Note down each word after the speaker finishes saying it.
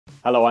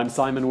Hello, I'm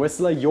Simon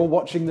Whistler, you're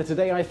watching the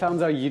Today I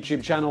Found Out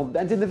YouTube channel,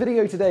 and in the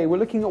video today we're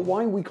looking at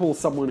why we call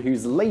someone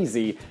who's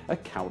lazy a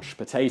couch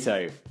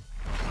potato.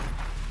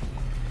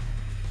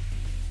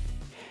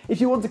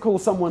 If you want to call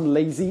someone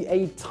lazy,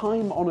 a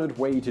time-honored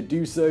way to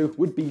do so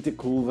would be to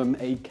call them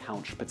a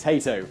couch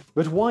potato.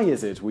 But why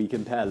is it we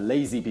compare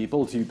lazy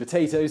people to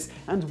potatoes,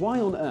 and why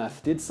on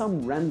earth did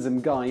some random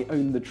guy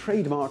own the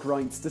trademark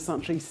rights to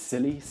such a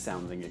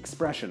silly-sounding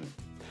expression?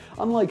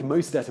 Unlike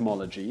most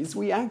etymologies,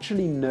 we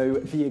actually know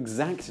the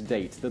exact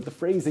date that the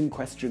phrase in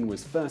question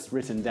was first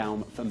written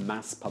down for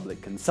mass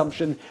public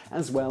consumption,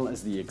 as well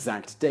as the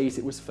exact date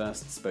it was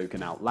first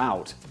spoken out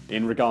loud.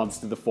 In regards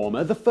to the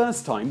former, the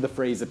first time the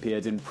phrase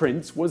appeared in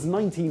print was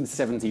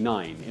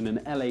 1979 in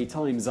an LA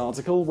Times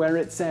article where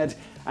it said,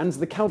 "And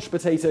the couch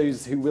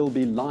potatoes who will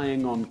be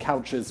lying on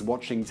couches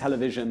watching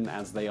television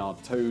as they are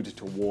towed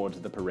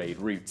toward the parade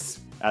routes."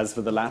 As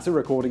for the latter,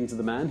 according to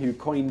the man who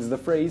coined the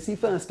phrase, he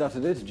first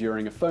uttered it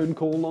during a phone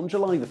call on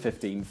July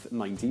 15th,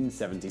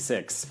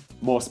 1976.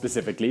 More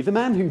specifically, the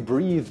man who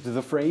breathed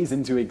the phrase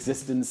into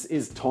existence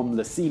is Tom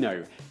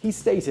Lucino. He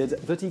stated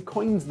that he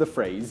coined the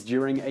phrase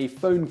during a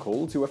phone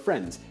call to a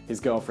friend.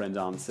 His girlfriend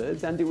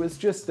answered, and it was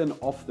just an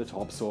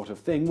off-the-top sort of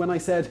thing when I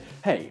said,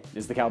 "Hey,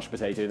 is the couch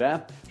potato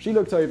there?" She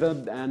looked over,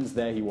 and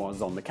there he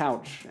was on the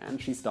couch,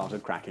 and she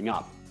started cracking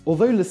up.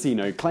 Although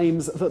Lucino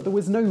claims that there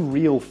was no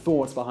real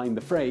thought behind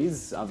the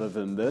phrase, other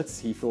than that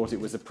he thought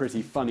it was a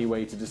pretty funny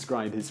way to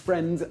describe his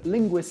friend,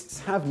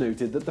 linguists have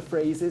noted that the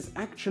phrase is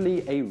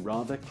actually a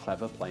rather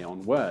clever play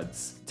on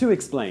words. To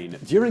explain,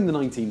 during the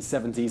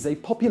 1970s, a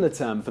popular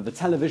term for the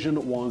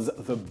television was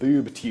the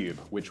boob tube,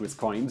 which was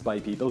coined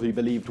by people who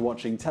believed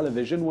watching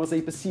television was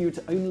a pursuit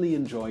only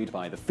enjoyed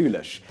by the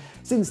foolish.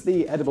 Since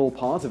the edible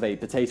part of a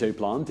potato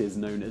plant is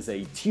known as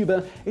a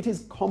tuber, it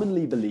is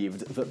commonly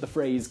believed that the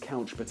phrase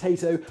couch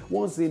potato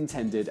was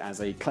intended as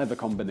a clever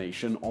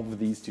combination of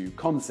these two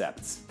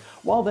concepts.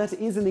 While that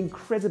is an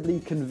incredibly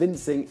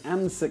convincing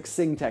and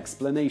succinct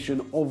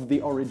explanation of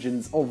the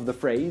origins of the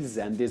phrase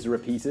and is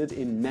repeated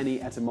in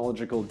many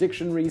etymological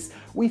dictionaries,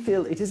 we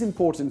feel it is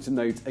important to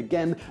note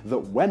again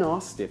that when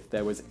asked if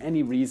there was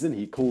any reason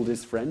he called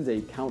his friend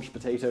a couch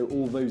potato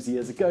all those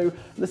years ago,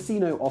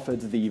 Lucino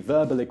offered the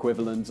verbal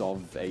equivalent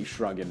of a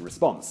shrug in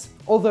response.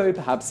 Although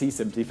perhaps he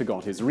simply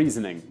forgot his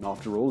reasoning.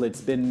 After all,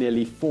 it's been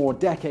nearly 4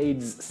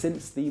 decades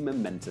since the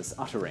momentous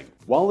uttering.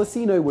 While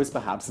Lucino was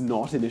perhaps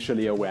not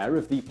initially aware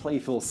of the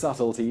playful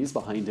subtleties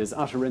behind his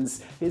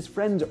utterance, his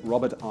friend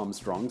Robert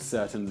Armstrong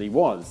certainly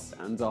was,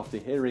 and after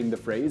hearing the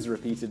phrase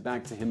repeated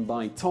back to him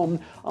by Tom,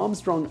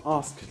 Armstrong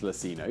asked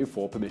Lucino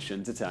for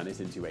permission to turn it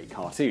into a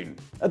cartoon.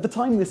 At the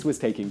time this was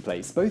taking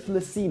place, both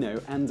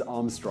Lucino and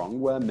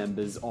Armstrong were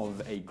members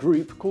of a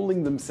group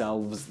calling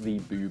themselves the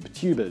Boob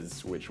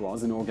Tubers, which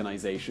was an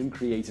organization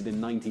created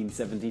in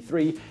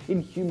 1973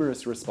 in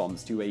humorous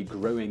response to a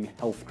growing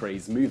health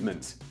craze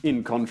movement.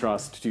 In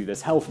contrast to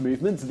this health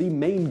movement, the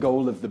main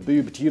goal of the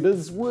Boob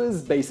Tubers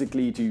was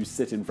basically to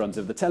sit in front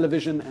of the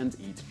television and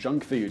eat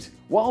junk food.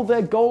 While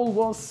their goal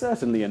was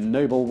certainly a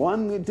noble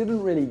one, it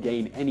didn't really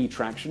gain any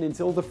traction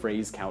until the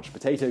phrase couch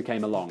potato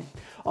came along.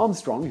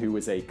 Armstrong, who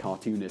was a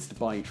cartoonist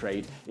by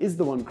trade, is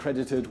the one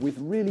credited with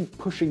really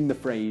pushing the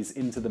phrase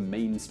into the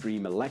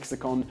mainstream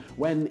lexicon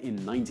when,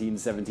 in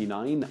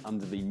 1979,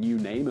 under the new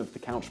name of the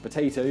couch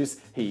potatoes,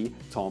 he,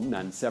 Tom,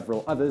 and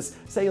several others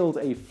sailed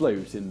a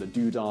float in the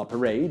Doodah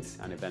Parade,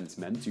 an event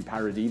meant to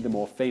parody the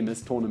more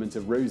famous Tournament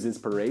of Roses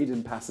parade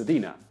in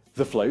Pasadena.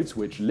 The float,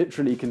 which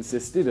literally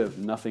consisted of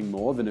nothing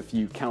more than a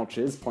few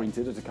couches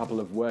pointed at a couple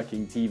of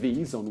working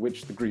TVs on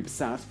which the group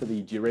sat for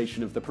the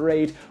duration of the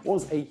parade,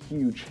 was a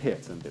huge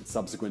hit, and its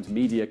subsequent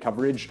media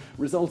coverage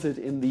resulted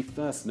in the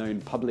first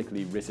known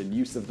publicly written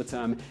use of the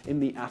term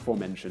in the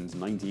aforementioned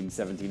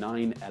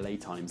 1979 LA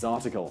Times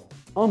article.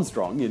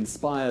 Armstrong,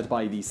 inspired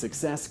by the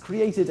success,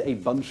 created a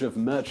bunch of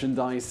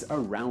merchandise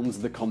around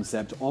the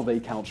concept of a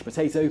couch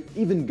potato,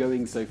 even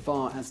going so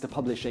far as to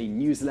publish a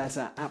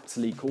newsletter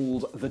aptly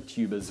called The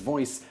Tuber's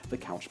Voice, the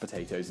Couch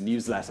Potatoes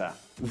newsletter.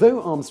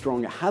 Though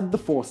Armstrong had the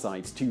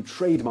foresight to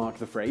trademark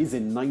the phrase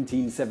in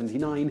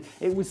 1979,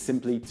 it was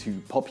simply too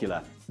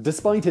popular.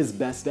 Despite his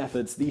best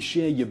efforts, the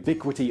sheer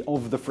ubiquity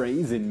of the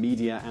phrase in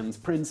media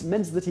and print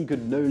meant that he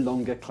could no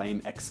longer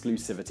claim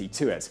exclusivity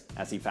to it,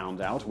 as he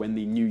found out when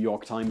the New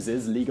York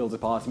Times' legal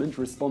department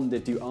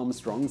responded to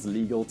Armstrong's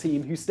legal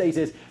team, who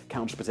stated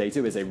couch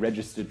potato is a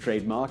registered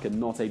trademark and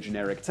not a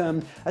generic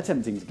term,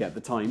 attempting to get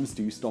the Times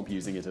to stop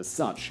using it as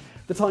such.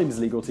 The Times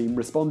legal team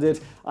responded,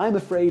 "I am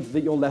afraid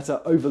that your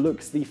letter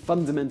overlooks the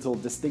fundamental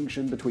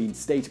distinction between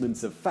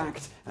statements of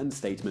fact and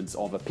statements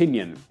of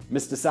opinion.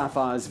 Mr.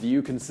 Sapphire's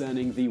view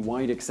concerning the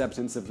wide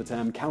acceptance of the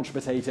term couch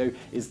potato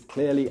is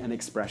clearly an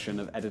expression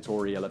of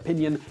editorial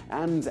opinion,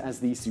 and as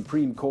the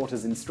Supreme Court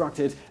has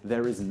instructed,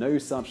 there is no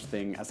such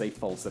thing as a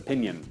false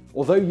opinion.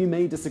 Although you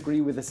may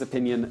disagree with this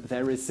opinion,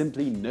 there is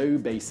simply no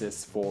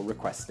basis for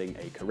requesting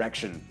a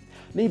correction."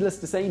 Needless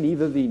to say,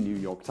 neither the New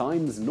York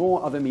Times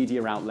nor other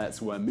media outlets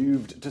were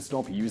moved to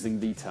stop using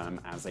the term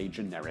as a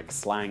generic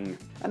slang.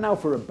 And now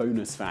for a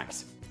bonus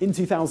fact. In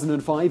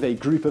 2005, a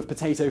group of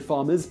potato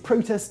farmers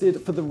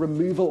protested for the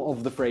removal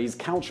of the phrase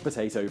couch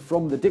potato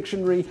from the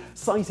dictionary,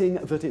 citing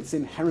that its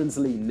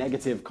inherently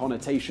negative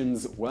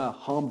connotations were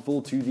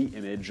harmful to the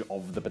image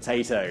of the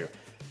potato.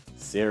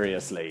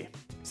 Seriously.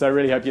 So I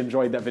really hope you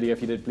enjoyed that video. If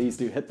you did, please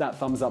do hit that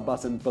thumbs up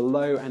button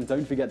below, and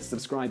don't forget to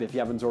subscribe if you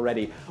haven't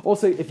already.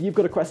 Also, if you've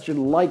got a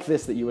question like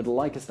this that you would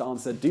like us to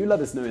answer, do let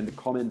us know in the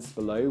comments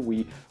below.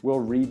 We will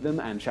read them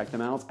and check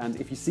them out, and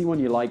if you see one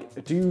you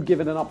like, do give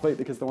it an upvote,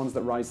 because the ones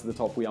that rise to the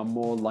top we are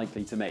more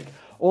likely to make.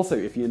 Also,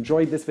 if you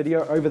enjoyed this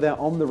video, over there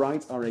on the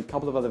right are a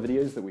couple of other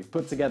videos that we've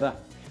put together,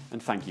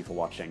 and thank you for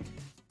watching.